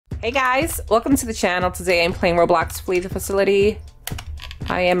Hey guys, welcome to the channel. Today I'm playing Roblox Flee the Facility.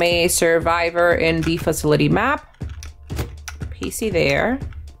 I am a survivor in the facility map. PC there.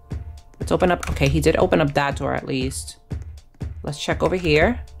 Let's open up. Okay, he did open up that door at least. Let's check over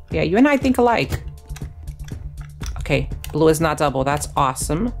here. Yeah, you and I think alike. Okay, blue is not double. That's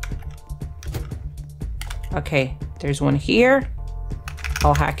awesome. Okay, there's one here.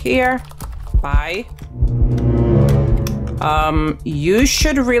 I'll hack here. Bye. You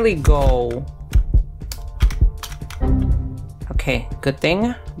should really go. Okay, good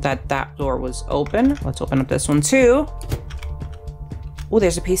thing that that door was open. Let's open up this one too. Oh,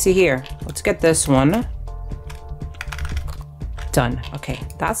 there's a PC here. Let's get this one. Done. Okay,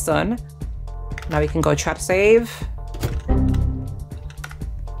 that's done. Now we can go try to save.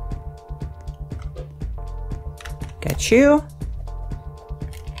 Get you.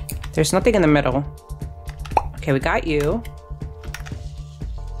 There's nothing in the middle. Okay, we got you.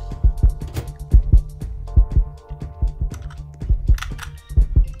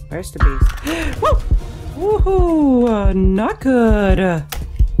 Where's the beast? Woo! Woohoo! Not good.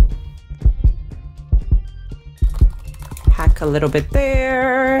 Hack a little bit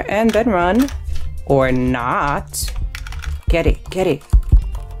there and then run. Or not. Get it, get it.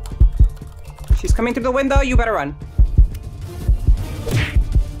 She's coming through the window, you better run.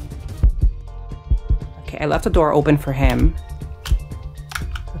 Okay, I left the door open for him.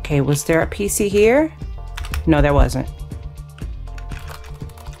 Okay, was there a PC here? No, there wasn't.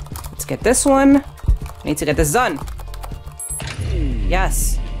 Let's get this one. I need to get this done.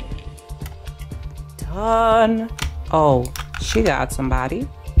 Yes. Done. Oh, she got somebody.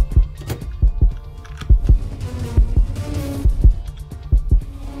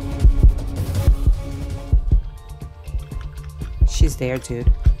 She's there, dude.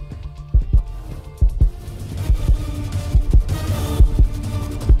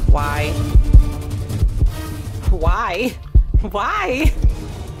 Why? Why? Why?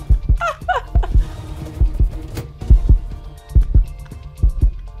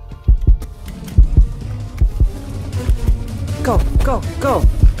 Go, go, go.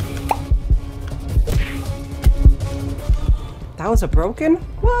 That was a broken?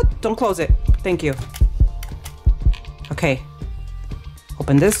 What? Don't close it. Thank you. Okay.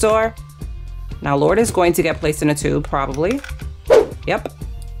 Open this door. Now Lord is going to get placed in a tube, probably. Yep.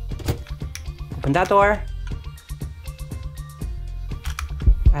 Open that door.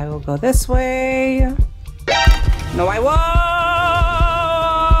 I will go this way. No, I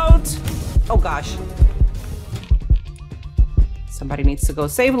won't! Oh gosh. Somebody needs to go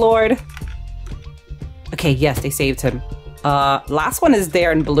save Lord. Okay, yes, they saved him. Last one is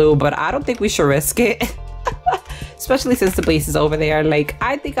there in blue, but I don't think we should risk it. Especially since the base is over there. Like,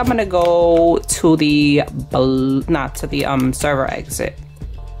 I think I'm gonna go to the, not to the server exit.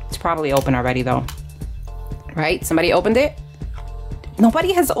 It's probably open already though. Right? Somebody opened it?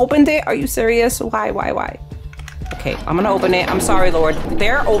 Nobody has opened it? Are you serious? Why? Okay, I'm gonna open it. I'm sorry, Lord.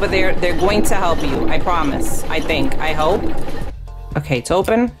 They're over there. They're going to help you. I promise. I think. I hope. Okay, it's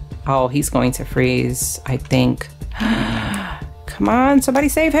open. Oh, he's going to freeze, I think. Come on, somebody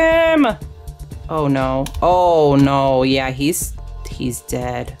save him. Oh no. Oh no. Yeah, he's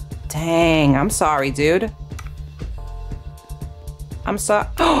dead. Dang, I'm sorry, dude. I'm sorry.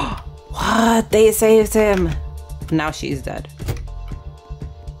 What? They saved him. Now she's dead.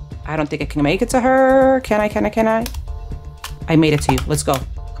 I don't think I can make it to her. Can I? I made it to you. Let's go.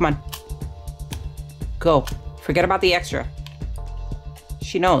 Come on. Go. Forget about the extra.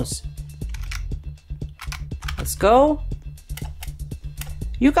 She knows. Let's go.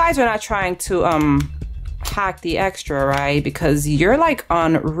 You guys are not trying to hack the extra, right? Because you're like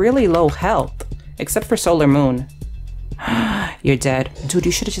on really low health. Except for Solar Moon. You're dead. Dude,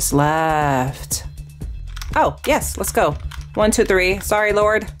 you should have just left. Oh, yes, let's go. 1, 2, 3. Sorry,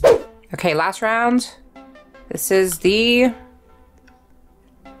 Lord. Okay, last round. This is the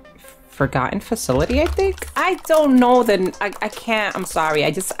Forgotten Facility, I think. I don't know then. I can't. I'm sorry.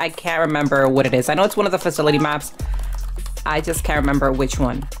 I can't remember what it is. I know it's one of the facility maps. I just can't remember which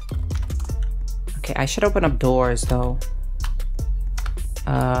one. Okay, I should open up doors though.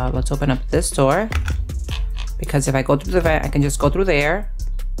 Let's open up this door. Because if I go through the vent, I can just go through there.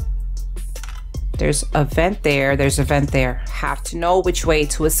 There's a vent there. There's a vent there. Have to know which way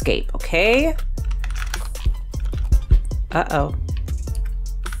to escape, okay? Uh-oh.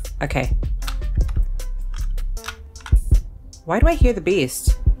 Okay. Why do I hear the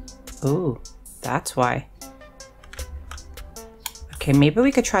beast? Ooh, that's why. Okay, maybe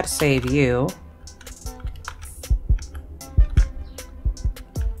we could try to save you.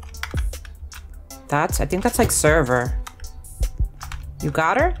 I think that's like server. You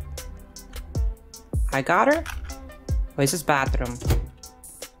got her? I got her. Oh, it's just bathroom.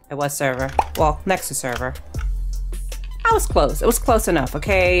 It was server. Well, next to server. I was close. It was close enough,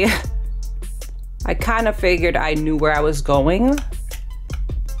 okay? I kind of figured I knew where I was going.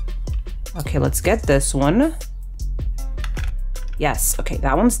 Okay, let's get this one. Yes, okay,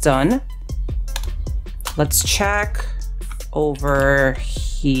 that one's done. Let's check over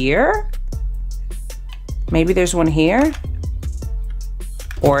here. Maybe there's one here?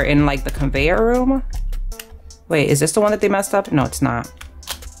 Or in like the conveyor room? Wait, is this the one that they messed up? No, it's not.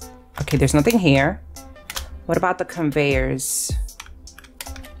 Okay, there's nothing here. What about the conveyors?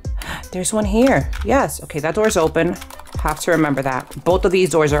 There's one here. Yes, okay, that door's open. Have to remember that. Both of these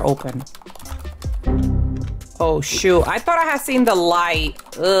doors are open. Oh shoot, I thought I had seen the light.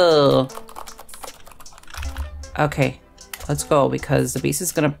 Ugh. Okay, let's go because the beast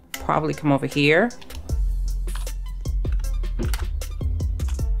is gonna probably come over here.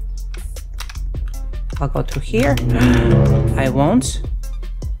 I'll go through here. I won't.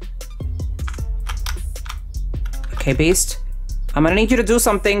 Okay, beast. I'm gonna need you to do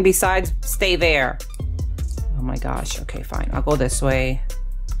something besides stay there. Oh my gosh. Okay, fine. I'll go this way.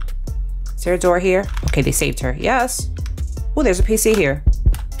 Is there a door here? Okay, they saved her. Yes. Oh, there's a PC here.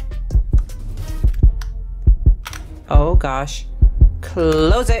 Oh gosh.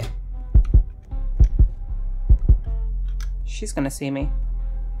 Close it. She's gonna see me.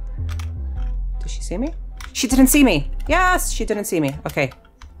 Did she see me? She didn't see me. Yes, she didn't see me. Okay.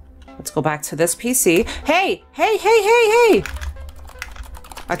 Let's go back to this PC. Hey, hey, hey, hey, hey.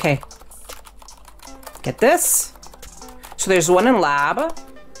 Okay. Get this. So there's one in lab.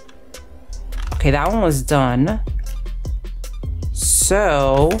 Okay, that one was done.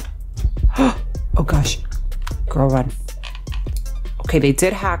 So, oh gosh. Girl, run. Okay, they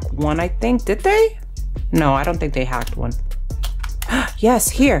did hack one, I think. Did they? No, I don't think they hacked one. Yes,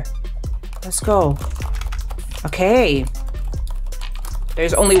 here. Let's go. Okay.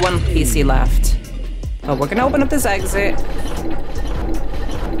 There's only one PC left. Oh, we're gonna open up this exit.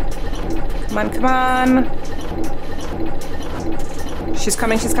 Come on, come on. She's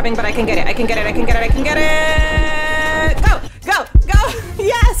coming, but I can get it. I can get it, I can get it, I can get it. Go, go, go.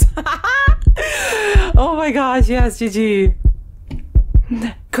 Yes. Oh my gosh, yes, GG.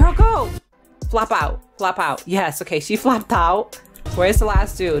 Girl, go. Flop out, flop out. Yes, okay, she flopped out. Where's the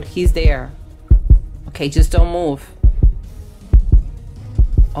last dude? He's there. Okay, just don't move.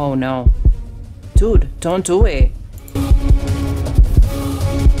 Oh no. Dude, don't do it.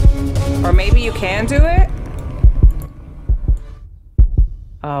 Or maybe you can do it?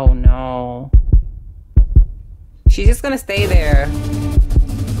 Oh no. She's just gonna stay there.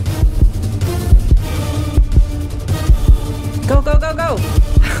 Go, go, go, go.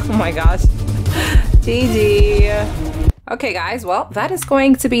 Oh my gosh. GG. Okay guys, well, that is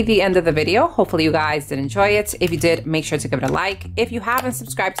going to be the end of the video. Hopefully you guys did enjoy it. If you did, make sure to give it a like. If you haven't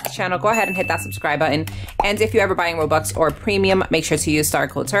subscribed to the channel, go ahead and hit that subscribe button. And if you're ever buying Robux or Premium, make sure to use star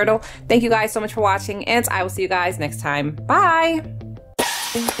code Turtle. Thank you guys so much for watching, and I will see you guys next time. Bye!